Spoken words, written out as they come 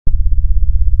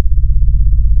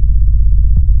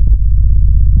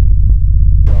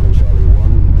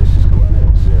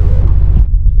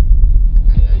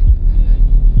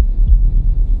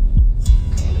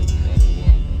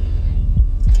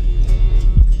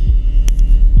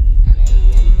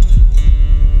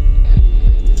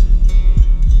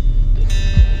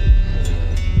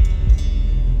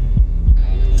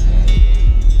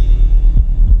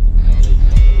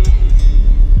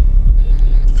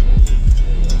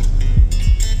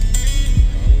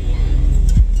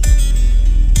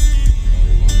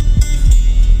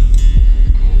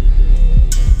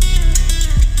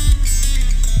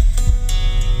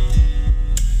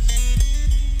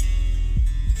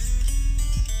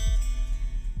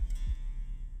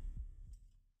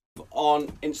on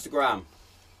Instagram.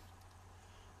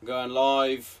 I'm going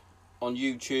live on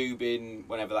YouTube in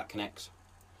whenever that connects.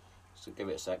 So give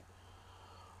it a sec.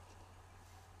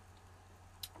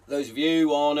 Those of you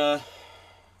on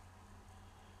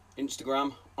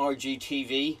Instagram,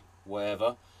 IGTV,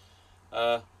 wherever,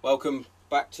 welcome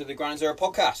back to the Ground Zero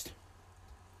podcast.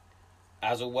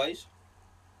 As always,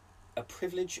 a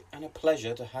privilege and a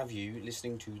pleasure to have you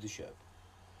listening to the show.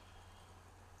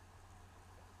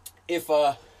 If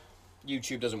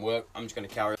YouTube doesn't work, I'm just going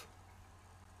to carry on.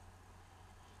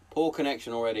 Poor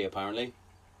connection already, apparently.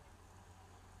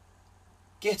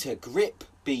 Get a grip,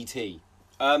 BT.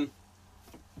 I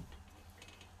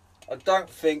don't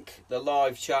think the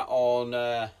live chat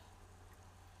on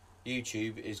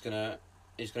YouTube is gonna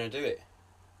do it.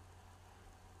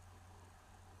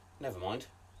 Never mind.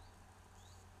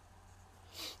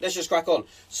 Let's just crack on.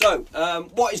 So,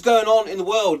 what is going on in the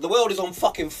world? The world is on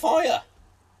fucking fire.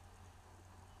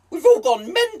 We've all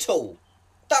gone mental.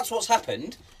 That's what's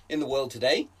happened in the world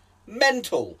today.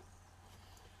 Mental.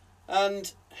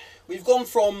 And we've gone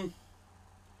from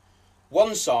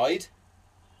one side,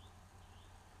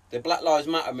 the Black Lives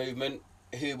Matter movement,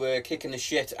 who were kicking the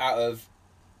shit out of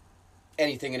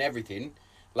anything and everything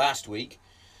last week,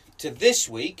 to this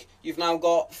week, you've now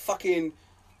got fucking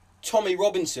Tommy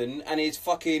Robinson and his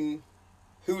fucking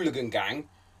hooligan gang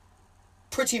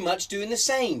pretty much doing the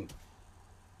same.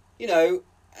 You know,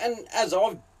 and as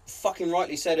I've fucking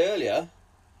rightly said earlier,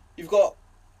 you've got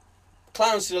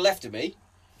clowns to the left of me,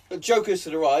 jokers to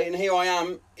the right, and here I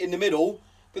am in the middle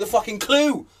with a fucking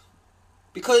clue.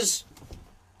 Because,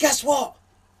 guess what?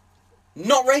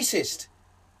 Not racist.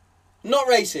 Not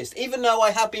racist. Even though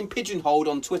I have been pigeonholed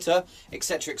on Twitter,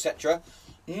 etc., etc.,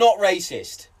 not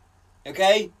racist.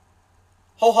 Okay?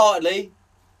 Wholeheartedly.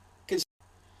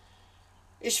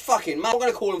 It's fucking mad. I'm not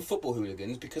going to call them football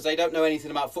hooligans because they don't know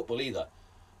anything about football either.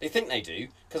 They think they do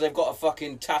because they've got a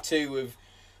fucking tattoo of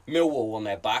Millwall on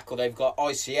their back, or they've got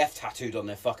ICF tattooed on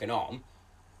their fucking arm.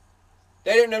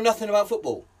 They don't know nothing about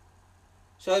football.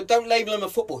 So don't label them a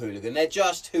football hooligan. They're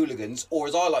just hooligans, or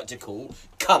as I like to call,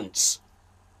 cunts.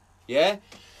 Yeah?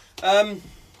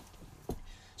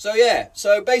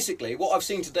 So basically what I've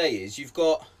seen today is you've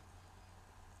got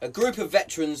a group of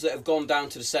veterans that have gone down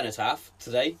to the cenotaph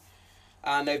today,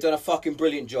 and they've done a fucking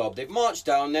brilliant job. They've marched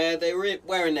down there, they were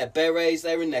wearing their berets,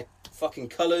 they were in their fucking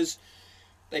colours.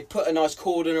 They put a nice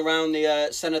cordon around the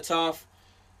cenotaph.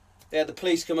 They had the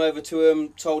police come over to them,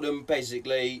 told them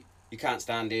basically, you can't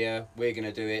stand here, we're going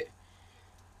to do it.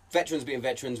 Veterans being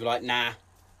veterans were like, nah,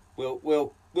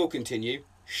 we'll continue.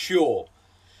 Sure.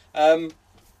 And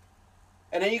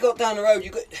then you got down the road,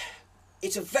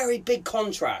 it's a very big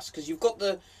contrast, because you've got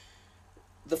the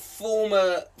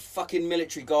former fucking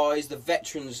military guys, the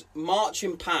veterans,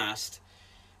 marching past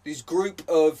this group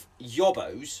of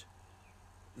yobbos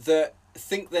that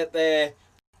think that they're,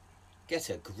 get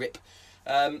a grip,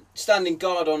 standing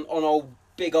guard on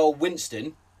big old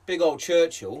Winston, big old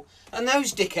Churchill, and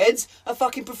those dickheads are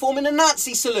fucking performing a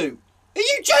Nazi salute. Are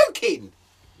you joking?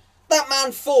 That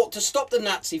man fought to stop the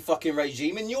Nazi fucking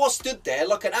regime, and you're stood there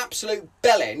like an absolute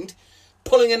bellend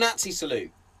pulling a Nazi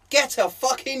salute. Get a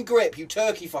fucking grip, you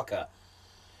turkey fucker.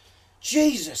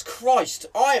 Jesus Christ.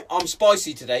 I'm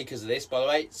spicy today because of this, by the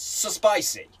way. So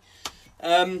spicy.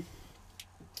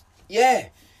 Yeah.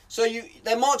 So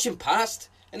they're marching past,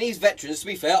 and these veterans, to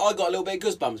be fair, I got a little bit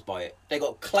of goosebumps by it. They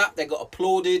got clapped, they got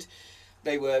applauded,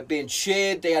 they were being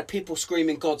cheered, they had people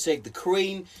screaming, God save the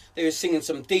Queen. They were singing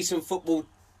some decent football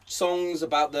songs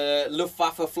about the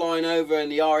Luftwaffe flying over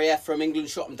and the RAF from England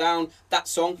shot them down. That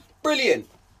song, brilliant.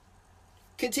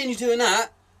 Continue doing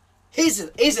that. Here's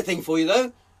the thing for you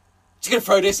though. Just gonna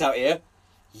throw this out here.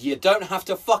 You don't have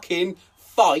to fucking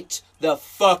fight the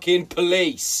fucking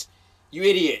police. You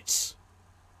idiots.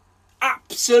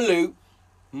 Absolute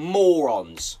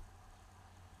morons.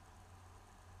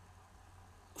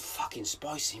 Fucking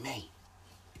spicy me.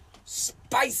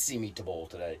 Spicy meatball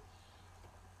today.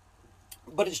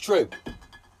 But it's true.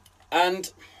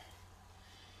 And,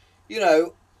 you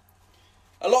know,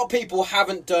 a lot of people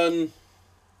haven't done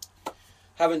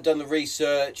the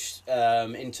research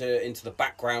into the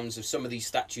backgrounds of some of these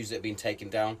statues that have been taken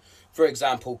down. For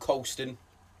example, Colston.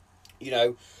 You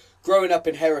know, growing up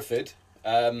in Hereford,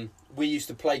 we used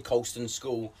to play Colston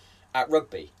School at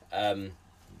rugby.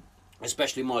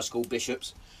 Especially my school,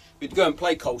 Bishops. We'd go and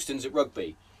play Colstons at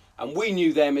rugby. And we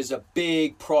knew them as a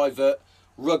big private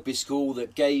rugby school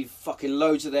that gave fucking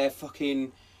loads of their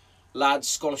fucking lads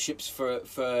scholarships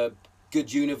for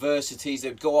good universities.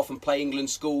 They'd go off and play England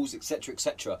schools, etc.,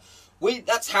 etc.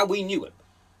 That's how we knew them.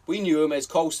 We knew them as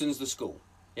Colston's the school.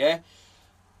 Yeah.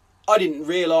 I didn't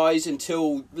realise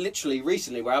until literally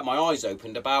recently, where I had my eyes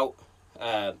opened about,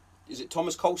 is it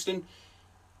Thomas Colston?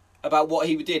 About what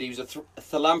he did. He was a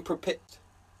philanthropist.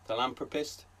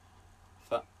 Philanthropist?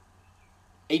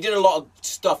 He did a lot of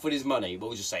stuff with his money,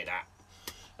 we'll just say that.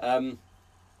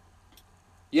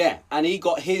 Yeah, and he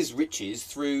got his riches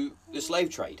through the slave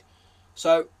trade.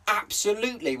 So,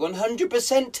 absolutely,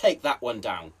 100% take that one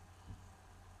down.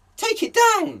 Take it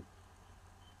down!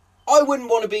 I wouldn't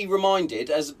want to be reminded,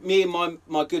 as me and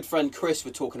my good friend Chris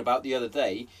were talking about the other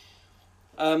day.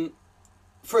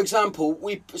 For example,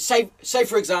 say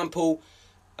for example,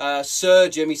 Sir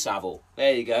Jimmy Savile.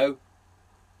 There you go.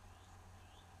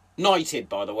 Knighted,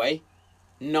 by the way.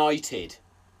 Knighted.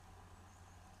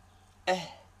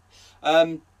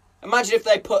 Imagine if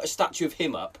they put a statue of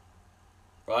him up,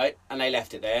 right, and they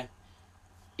left it there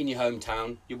in your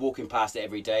hometown. You're walking past it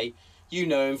every day. You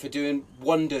know him for doing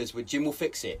wonders with Jim Will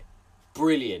Fix It.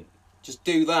 Brilliant. Just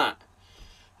do that.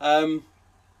 And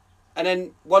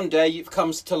then one day it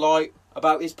comes to light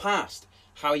about his past,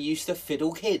 how he used to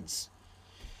fiddle kids.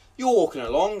 You're walking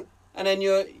along, and then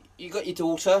you got your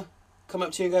daughter come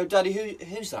up to you and go, "Daddy,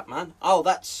 who's that man?" "Oh,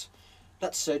 that's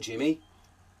Sir Jimmy."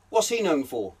 "What's he known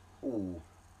for?" "Ooh,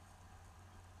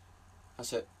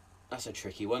 that's a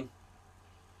tricky one."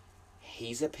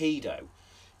 "He's a pedo."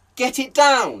 Get it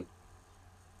down.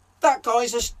 That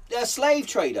guy's a slave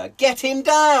trader. Get him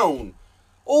down.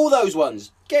 All those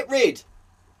ones. Get rid.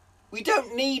 We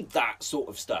don't need that sort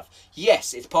of stuff.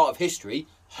 Yes, it's part of history.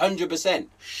 100%.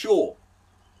 Sure.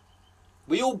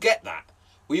 We all get that.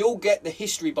 We all get the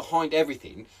history behind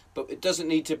everything. But it doesn't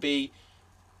need to be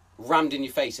rammed in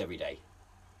your face every day.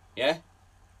 Yeah?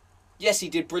 Yes, he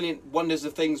did brilliant wonders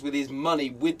of things with his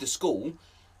money with the school.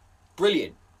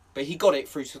 Brilliant. But he got it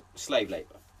through slave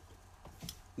labour.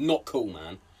 Not cool,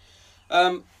 man.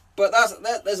 But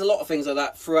there's a lot of things like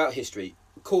that throughout history.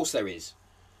 Of course there is.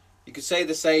 You could say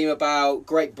the same about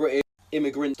Great Britain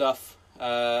immigrant stuff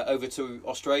over to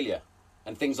Australia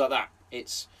and things like that.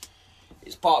 It's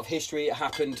part of history. It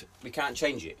happened. We can't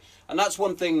change it. And that's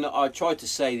one thing that I tried to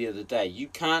say the other day. You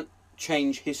can't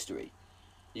change history.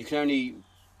 You can only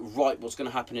write what's going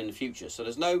to happen in the future. So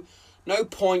there's no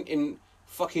point in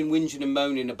fucking whinging and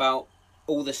moaning about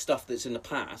all the stuff that's in the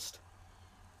past.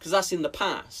 Because that's in the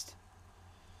past.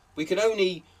 We can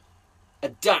only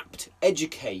adapt,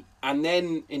 educate, and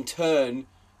then in turn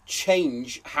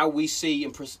change how we see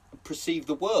and perceive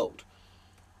the world.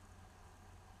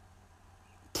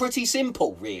 Pretty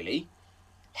simple, really.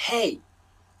 Hey,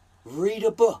 read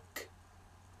a book.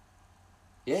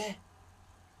 Yeah.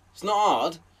 It's not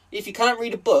hard. If you can't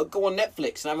read a book, go on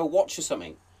Netflix and have a watch or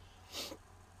something.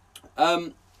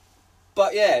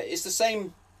 But yeah, it's the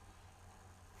same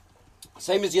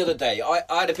as the other day. I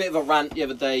had a bit of a rant the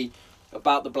other day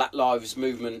about the Black Lives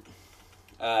Movement.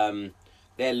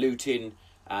 They're looting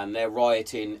and they're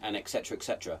rioting and etc,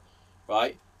 etc.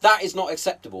 Right? That is not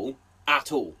acceptable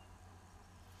at all.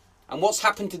 And what's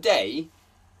happened today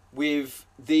with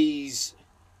these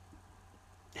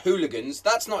hooligans,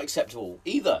 that's not acceptable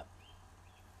either.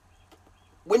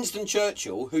 Winston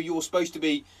Churchill, who you're supposed to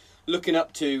be looking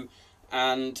up to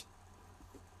and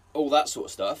all that sort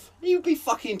of stuff, he would be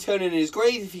fucking turning in his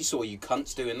grave if he saw you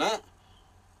cunts doing that.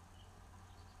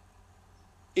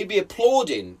 He'd be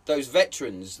applauding those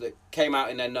veterans that came out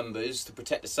in their numbers to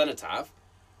protect the cenotaph.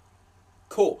 Of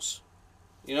course.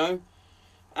 You know?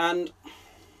 And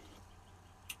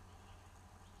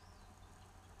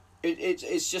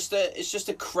it's just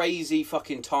a crazy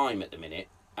fucking time at the minute,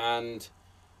 and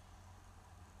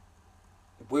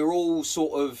we're all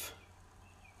sort of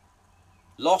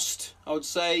lost, I would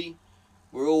say.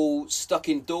 We're all stuck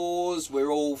indoors.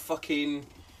 We're all fucking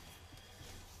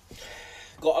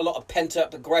got a lot of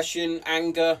pent-up aggression,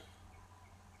 anger.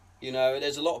 You know,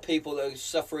 there's a lot of people that are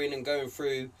suffering and going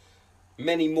through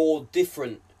many more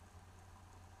different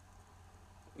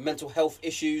mental health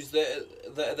issues that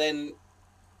are then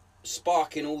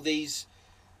sparking all these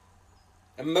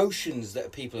emotions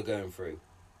that people are going through.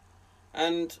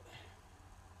 And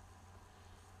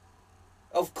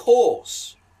of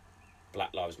course,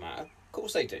 Black Lives Matter. Of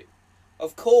course they do.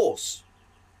 Of course,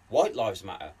 White Lives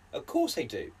Matter. Of course they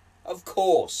do. Of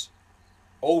course,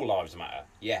 all lives matter.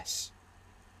 Yes.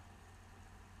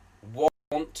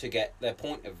 Want to get their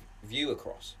point of view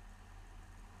across.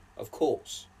 Of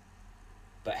course.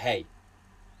 But hey,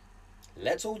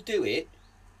 let's all do it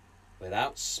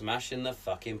without smashing the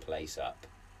fucking place up.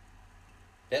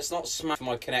 Let's not smash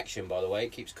my connection, by the way.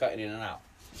 It keeps cutting in and out.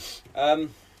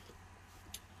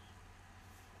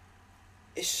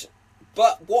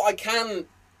 But what I can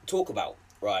talk about,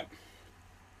 right?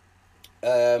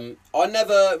 I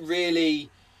never really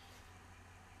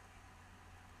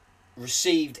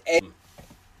received. And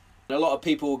a lot of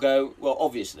people will go, well,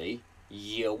 obviously,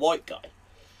 you're a white guy.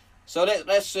 So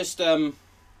let's just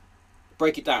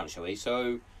break it down, shall we?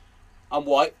 So I'm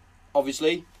white,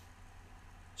 obviously.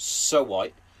 So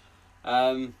white.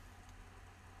 Heterosexual.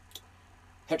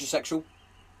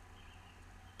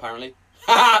 Apparently.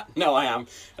 No, I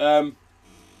am.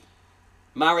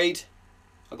 Married.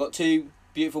 I've got 2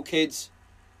 beautiful kids.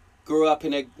 Grew up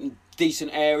in a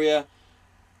decent area.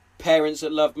 Parents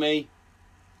that loved me.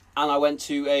 And I went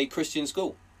to a Christian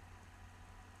school.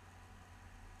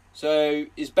 So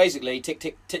it's basically tick,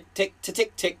 tick, tick, tick, tick,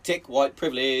 tick, tick, tick, white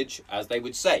privilege, as they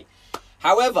would say.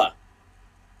 However,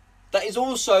 that is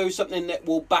also something that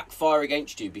will backfire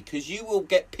against you, because you will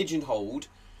get pigeonholed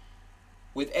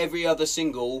with every other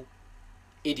single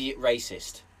idiot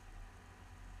racist.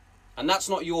 And that's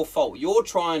not your fault. You're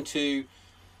trying to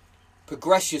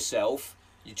progress yourself.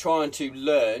 You're trying to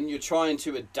learn. You're trying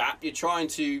to adapt. You're trying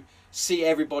to see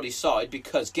everybody's side,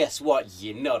 because guess what?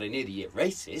 You're not an idiot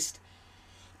racist.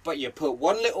 But you put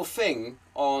one little thing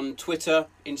on Twitter,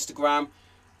 Instagram,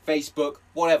 Facebook,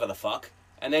 whatever the fuck,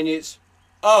 and then it's,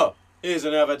 oh, here's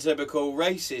another typical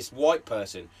racist white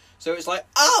person. So it's like,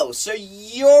 oh, so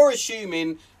you're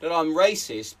assuming that I'm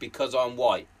racist because I'm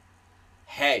white.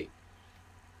 Hey,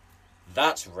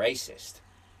 that's racist.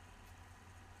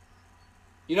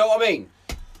 You know what I mean?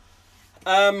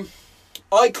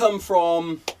 I come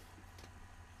from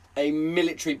a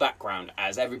military background,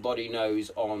 as everybody knows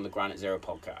on the Granite Zero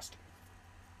podcast.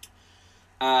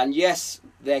 And yes,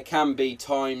 there can be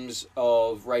times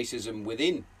of racism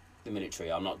within the military.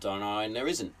 I'm not denying there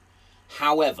isn't.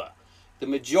 However, the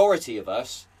majority of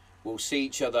us will see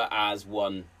each other as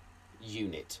one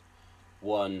unit,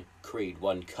 one creed,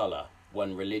 one colour,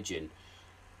 one religion.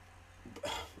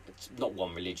 It's not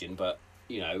one religion, but,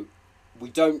 you know, we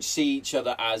don't see each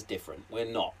other as different. We're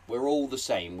not. We're all the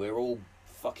same. We're all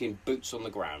fucking boots on the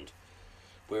ground.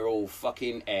 We're all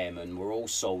fucking airmen. We're all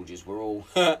soldiers. We're all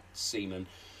seamen.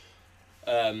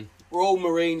 We're all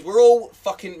Marines. We're all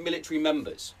fucking military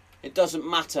members. It doesn't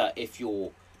matter if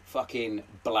you're fucking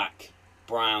black,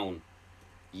 brown,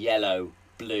 yellow,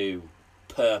 blue,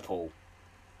 purple,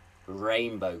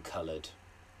 rainbow coloured.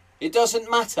 It doesn't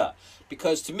matter,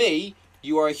 because to me,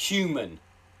 you are a human.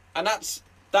 And that's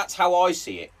how I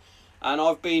see it. And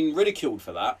I've been ridiculed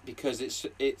for that, because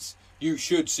it's you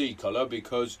should see colour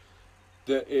because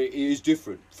it is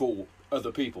different for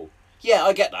other people. Yeah,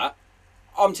 I get that.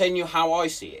 I'm telling you how I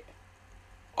see it.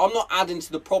 I'm not adding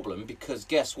to the problem, because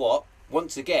guess what?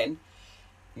 Once again,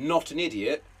 not an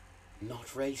idiot, not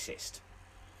racist.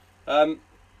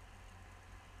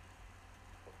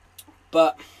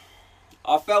 But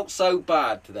I felt so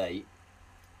bad today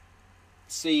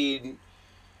seeing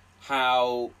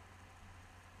how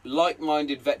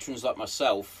like-minded veterans like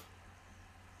myself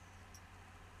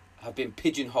have been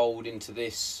pigeonholed into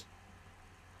this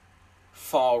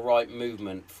far-right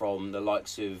movement from the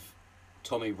likes of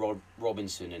Tommy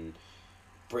Robinson and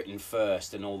Britain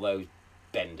First and all those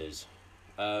benders.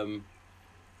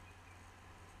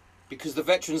 Because the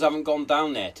veterans haven't gone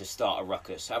down there to start a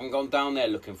ruckus, haven't gone down there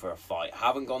looking for a fight,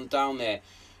 haven't gone down there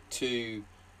to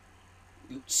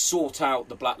sort out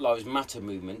the Black Lives Matter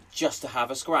movement just to have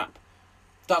a scrap.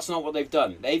 That's not what they've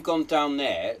done. They've gone down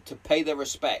there to pay their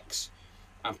respects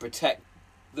and protect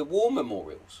the war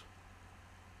memorials.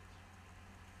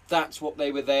 That's what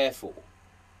they were there for.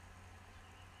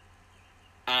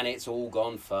 And it's all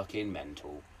gone fucking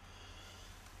mental.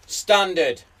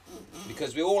 Standard.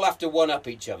 Because we all have to one-up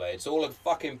each other. It's all a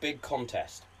fucking big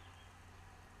contest.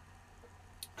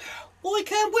 Why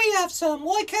can't we have some?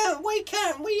 Why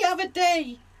can't we have a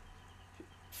day?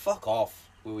 Fuck off,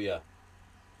 will ya?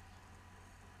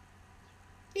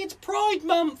 It's Pride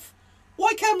Month.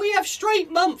 Why can't we have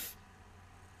Straight Month?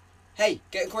 Hey,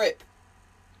 get a grip.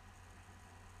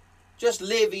 Just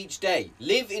live each day.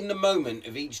 Live in the moment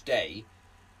of each day.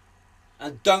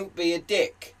 And don't be a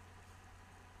dick.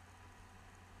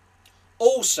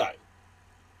 Also,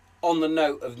 on the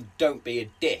note of don't be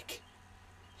a dick.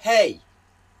 Hey,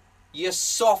 you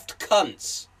soft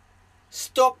cunts.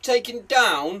 Stop taking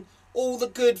down all the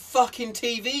good fucking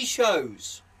TV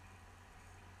shows.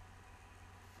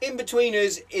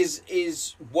 Inbetweeners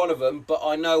is one of them, but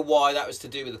I know why. That was to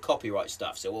do with the copyright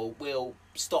stuff, so we'll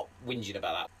stop whinging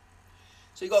about that.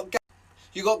 So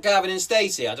you got Gavin and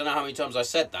Stacey. I don't know how many times I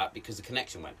said that because the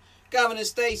connection went. Gavin and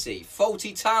Stacey,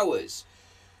 Fawlty Towers,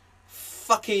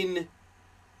 fucking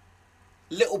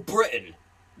Little Britain,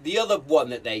 the other one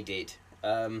that they did,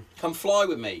 Come Fly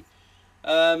With Me,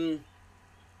 all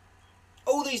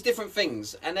these different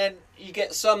things, and then you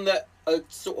get some that are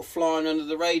sort of flying under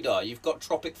the radar. You've got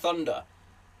Tropic Thunder.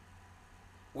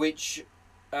 which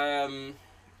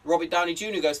Robert Downey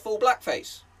Jr. goes full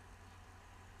blackface.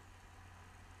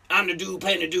 I'm the dude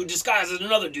playing the dude disguised as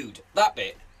another dude. That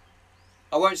bit.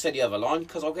 I won't say the other line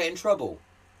because I'll get in trouble.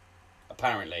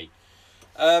 Apparently.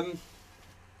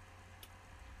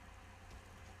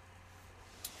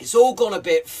 It's all gone a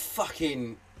bit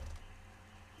fucking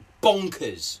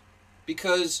bonkers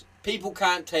because people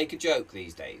can't take a joke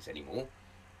these days anymore.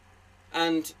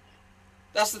 And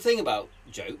that's the thing about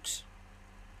jokes.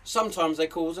 Sometimes they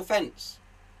cause offence.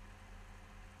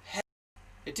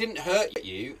 It didn't hurt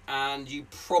you and you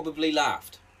probably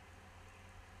laughed.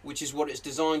 Which is what it's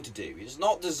designed to do. It's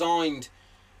not designed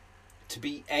to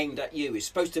be aimed at you. It's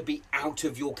supposed to be out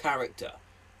of your character.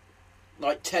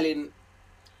 Like telling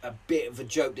a bit of a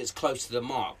joke that's close to the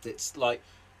mark. That's like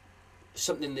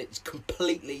something that's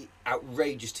completely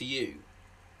outrageous to you.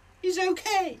 Is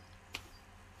okay.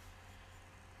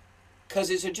 Because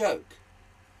it's a joke.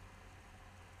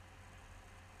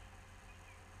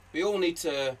 We all need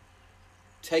to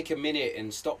take a minute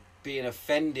and stop being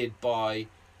offended by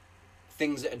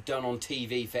things that are done on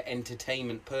TV for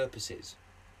entertainment purposes.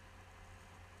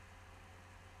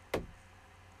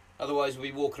 Otherwise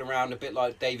we'll be walking around a bit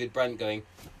like David Brent going,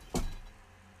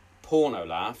 porno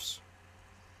laughs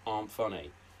aren't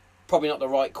funny. Probably not the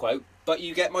right quote, but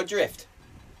you get my drift.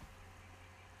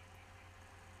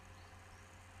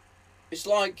 It's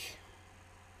like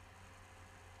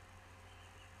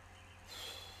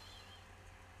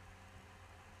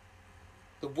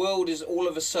the world is all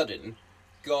of a sudden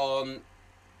gone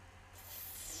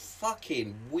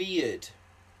fucking weird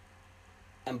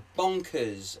and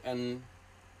bonkers, and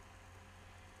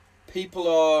people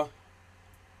are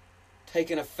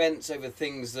taking offence over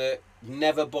things that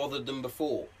never bothered them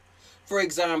before. For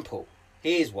example,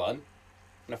 here's one. I'm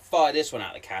going to fire this one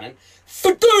out of the cannon.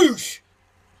 Fadoosh!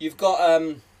 You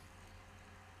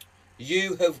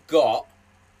have got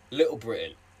Little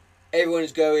Britain.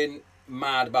 Everyone's going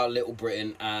mad about Little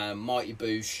Britain and Mighty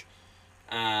Boosh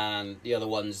and the other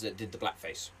ones that did the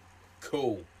blackface.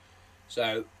 Cool.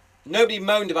 So, nobody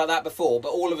moaned about that before, but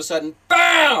all of a sudden,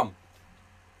 BAM!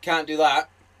 Can't do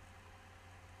that.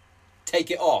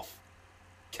 Take it off.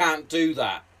 Can't do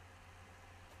that.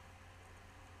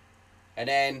 And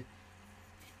then,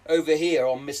 over here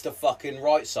on Mr. fucking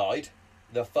right side,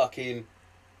 the fucking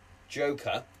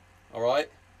Joker, alright?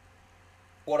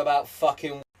 What about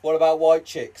white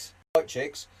chicks? White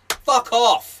chicks? Fuck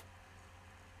off!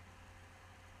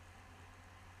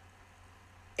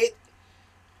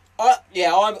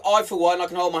 I for one, I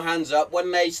can hold my hands up.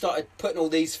 When they started putting all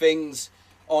these things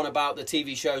on about the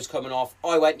TV shows coming off,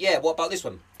 I went, yeah, what about this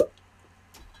one?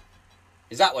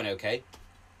 Is that one okay?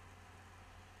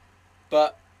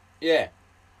 But, yeah.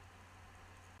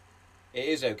 It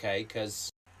is okay,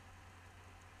 because...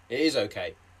 It is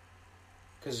okay.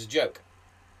 Because it's a joke.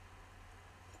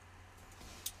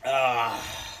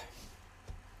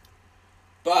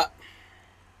 But...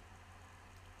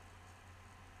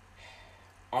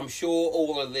 I'm sure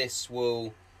all of this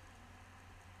will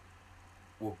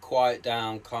quiet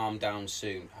down, calm down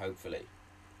soon, hopefully.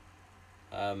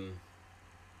 I'm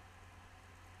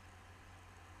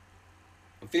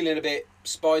feeling a bit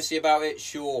spicy about it,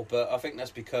 sure, but I think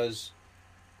that's because,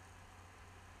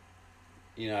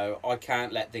 you know, I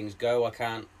can't let things go. I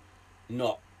can't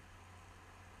not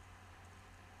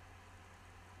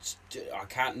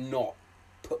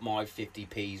put my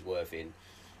 50p's worth in,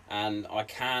 and I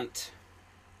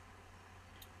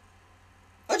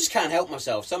just can't help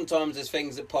myself. Sometimes there's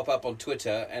things that pop up on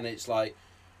Twitter and it's like,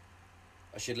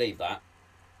 I should leave that.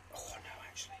 Oh no,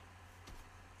 actually.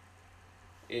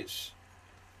 It's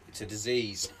a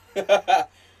disease.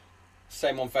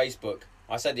 Same on Facebook.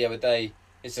 I said the other day,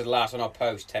 this is the last one I'll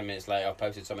post. 10 minutes later, I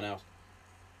posted something else.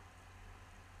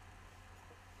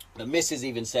 The missus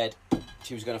even said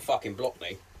she was going to fucking block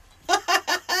me.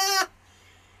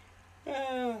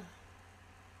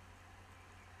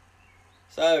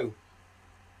 So,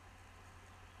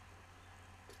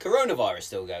 coronavirus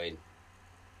still going?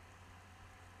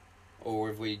 Or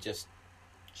have we just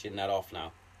shitting that off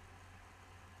now?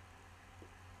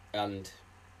 And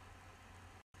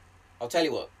I'll tell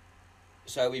you what.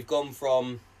 So we've gone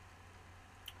from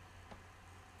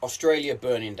Australia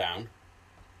burning down,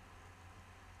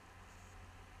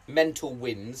 mental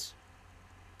winds,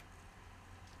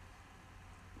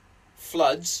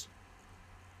 floods,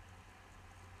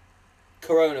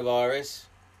 coronavirus,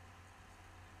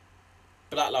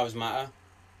 Black Lives Matter,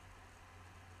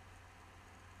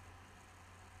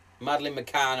 Madeleine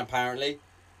McCann apparently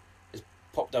has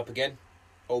popped up again.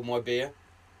 Hold my beer.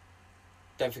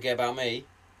 Don't forget about me.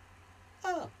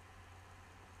 Oh.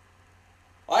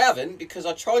 I haven't, because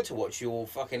I tried to watch your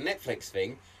fucking Netflix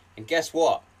thing, and guess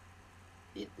what?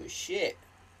 It was shit.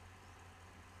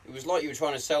 It was like you were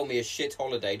trying to sell me a shit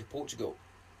holiday to Portugal.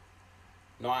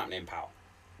 Not happening, pal.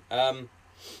 And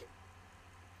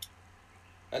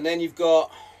then you've got...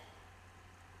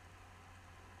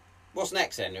 What's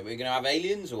next then? Are we going to have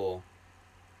aliens, or...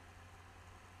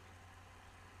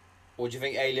 Or do you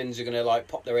think aliens are going to, like,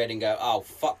 pop their head and go, oh,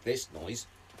 fuck this noise.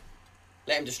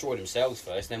 Let them destroy themselves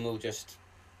first, then we'll just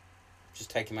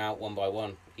take them out one by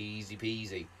one. Easy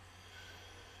peasy.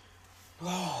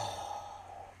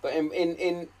 But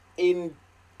in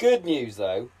good news,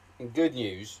 though,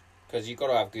 because you've got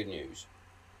to have good news.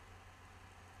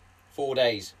 4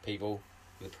 days, people,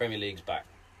 the Premier League's back.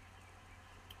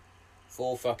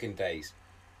 4 fucking days.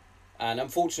 And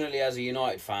unfortunately, as a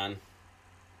United fan,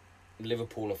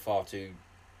 Liverpool are far too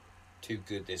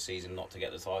good this season not to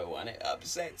get the title, and it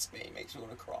upsets me. It makes me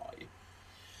want to cry.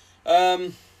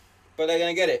 But they're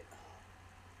going to get it.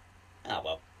 Ah,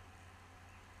 well.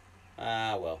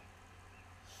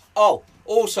 Oh,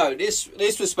 also, this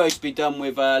was supposed to be done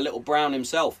with Little Brown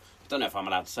himself. I don't know if I'm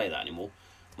allowed to say that anymore.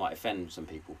 Might offend some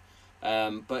people.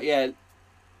 But yeah,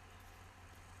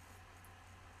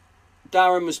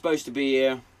 Darren was supposed to be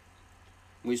here.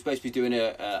 We were supposed to be doing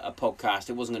a podcast.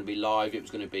 It wasn't going to be live. It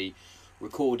was going to be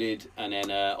recorded and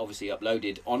then obviously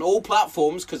uploaded on all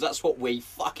platforms, because that's what we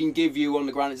fucking give you on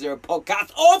the Granite Zero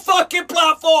podcast. All fucking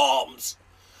platforms!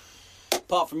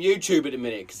 Apart from YouTube at the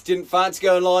minute, because didn't fancy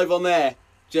going live on there.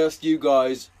 Just you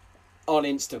guys on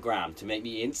Instagram to make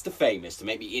me Insta famous, to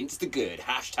make me Insta good.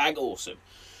 Hashtag awesome.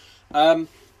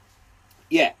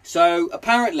 Yeah, so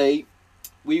apparently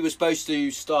we were supposed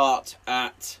to start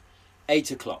at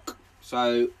 8 o'clock.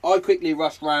 So I quickly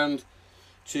rushed round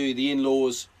to the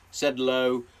in-laws, said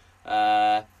hello,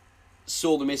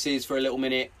 saw the missus for a little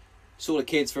minute, saw the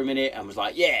kids for a minute, and was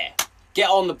like, yeah, get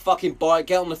on the fucking bike,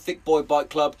 get on the Thick Boy Bike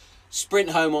Club, sprint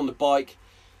home on the bike,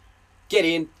 get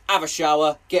in, have a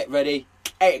shower, get ready,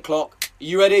 8 o'clock, are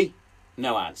you ready?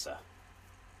 No answer.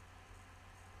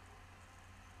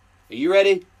 Are you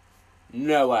ready?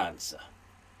 No answer.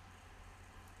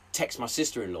 Text my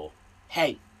sister-in-law,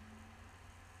 hey,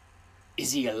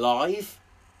 is he alive?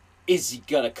 Is he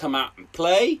going to come out and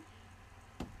play?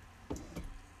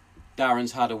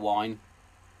 Darren's had a wine.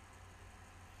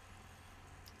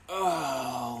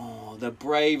 Oh, the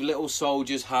brave little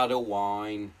soldier's had a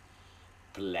wine.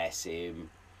 Bless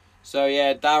him. So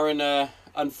yeah, Darren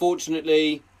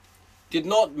unfortunately did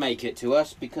not make it to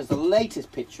us, because the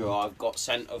latest picture I've got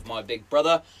sent of my big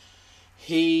brother,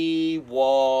 he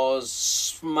was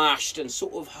smashed and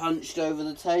sort of hunched over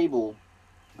the table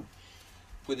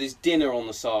with his dinner on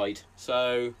the side.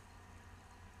 So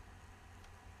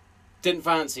didn't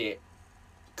fancy it,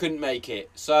 couldn't make it.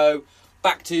 So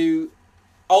back to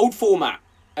old format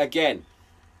again.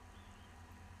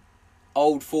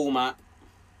 Old format,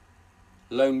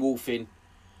 lone wolfing.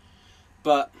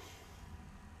 But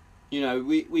you know,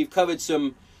 we've covered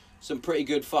some pretty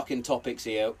good fucking topics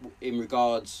here in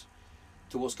regards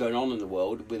to what's going on in the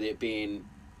world, with it being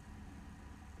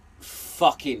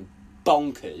fucking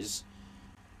bonkers.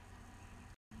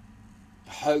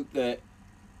 Hope that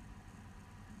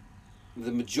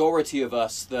the majority of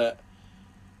us that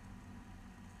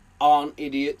aren't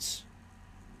idiots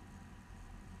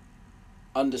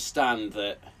understand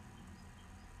that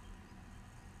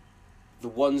the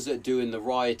ones that are doing the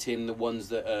rioting, the ones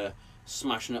that are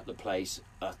smashing up the place,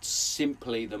 are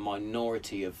simply the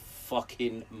minority of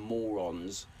fucking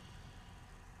morons,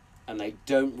 and they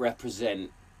don't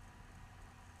represent,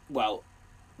 well,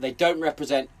 they don't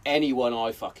represent anyone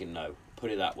I fucking know,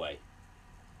 put it that way.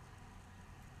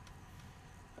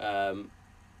 There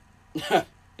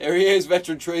he is,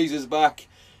 Veteran Trees is back.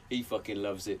 He fucking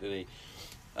loves it, doesn't he?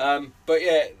 But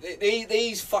yeah,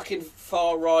 these fucking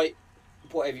far right,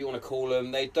 whatever you want to call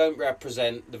them, they don't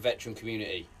represent the veteran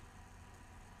community.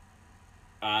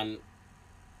 And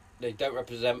they don't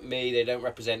represent me, they don't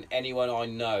represent anyone I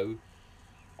know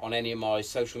on any of my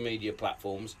social media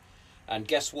platforms. And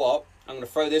guess what? I'm going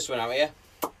to throw this one out here.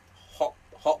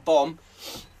 Hot bomb.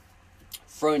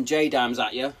 Throwing J-Dams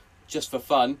at you, just for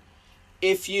fun.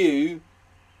 If you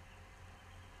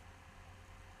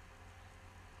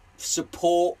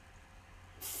support,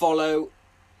 follow,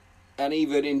 and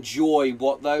even enjoy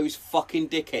what those fucking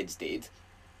dickheads did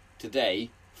today,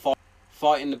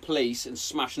 fighting the police and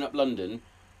smashing up London,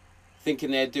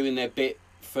 thinking they're doing their bit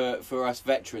for us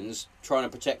veterans, trying to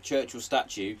protect Churchill's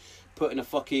statue, putting a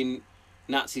fucking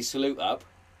Nazi salute up,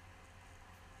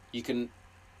 you can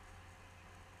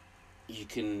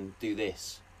do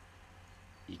this.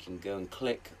 You can go and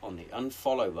click on the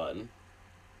unfollow button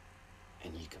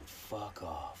and you can fuck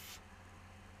off.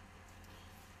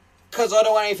 Because I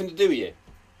don't want anything to do with you.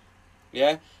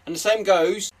 Yeah? And the same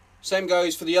goes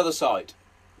for the other side.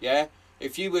 Yeah?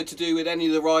 If you were to do with any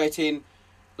of the rioting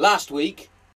last week,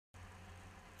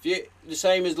 the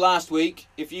same as last week,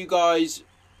 if you guys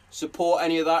support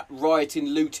any of that rioting,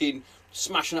 looting,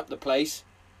 smashing up the place,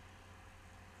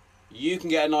 you can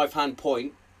get a knife hand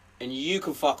point and you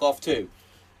can fuck off too.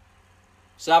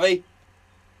 Savvy?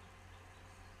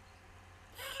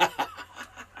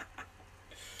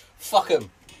 Fuck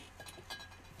them.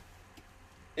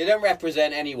 They don't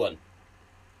represent anyone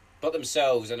but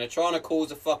themselves, and they're trying to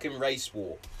cause a fucking race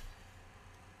war.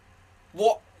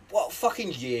 What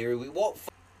fucking year are we?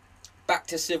 Back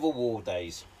to Civil War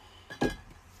days.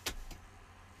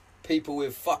 People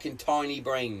with fucking tiny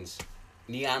brains.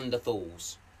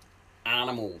 Neanderthals.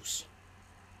 Animals.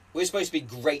 We're supposed to be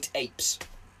great apes.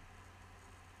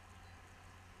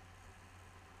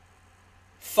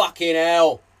 Fucking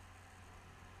hell.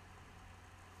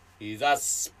 He's a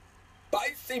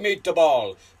spicy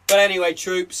meatball. But anyway,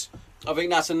 troops, I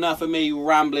think that's enough of me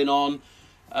rambling on.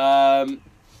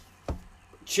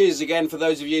 Cheers again for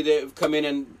those of you that have come in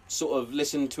and sort of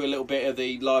listened to a little bit of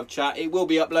the live chat. It will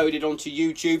be uploaded onto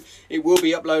YouTube. It will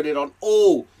be uploaded on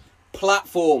all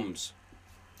platforms.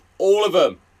 All of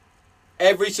them.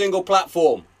 Every single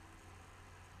platform.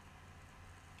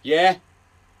 Yeah?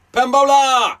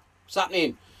 Pembola! What's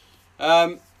happening?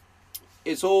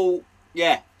 It's all,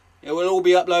 yeah. It will all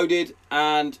be uploaded.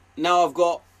 And now I've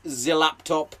got the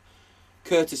laptop,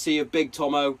 courtesy of Big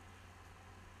Tomo.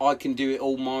 I can do it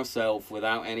all myself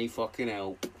without any fucking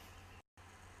help.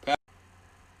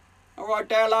 Alright,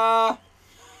 Della.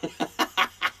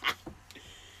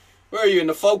 Where are you, in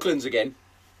the Falklands again?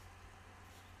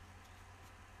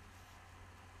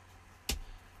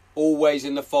 Always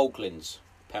in the Falklands,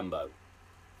 Pembo.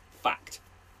 Fact.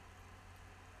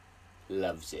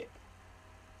 Loves it.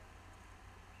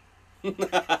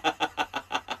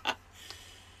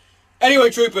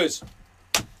 Anyway, troopers.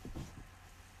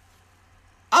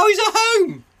 Oh, he's at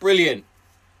home. Brilliant.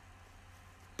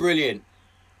 Brilliant.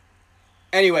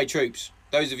 Anyway, troops,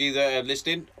 those of you that are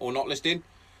listening or not listening,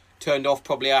 turned off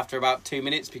probably after about 2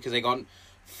 minutes because they got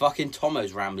fucking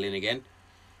Tomo's rambling again.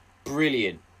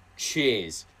 Brilliant.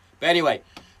 Cheers. But anyway,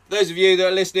 those of you that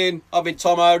are listening, I've been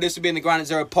Tomo. This has been the Granite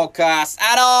Zero podcast,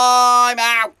 and I'm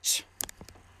out.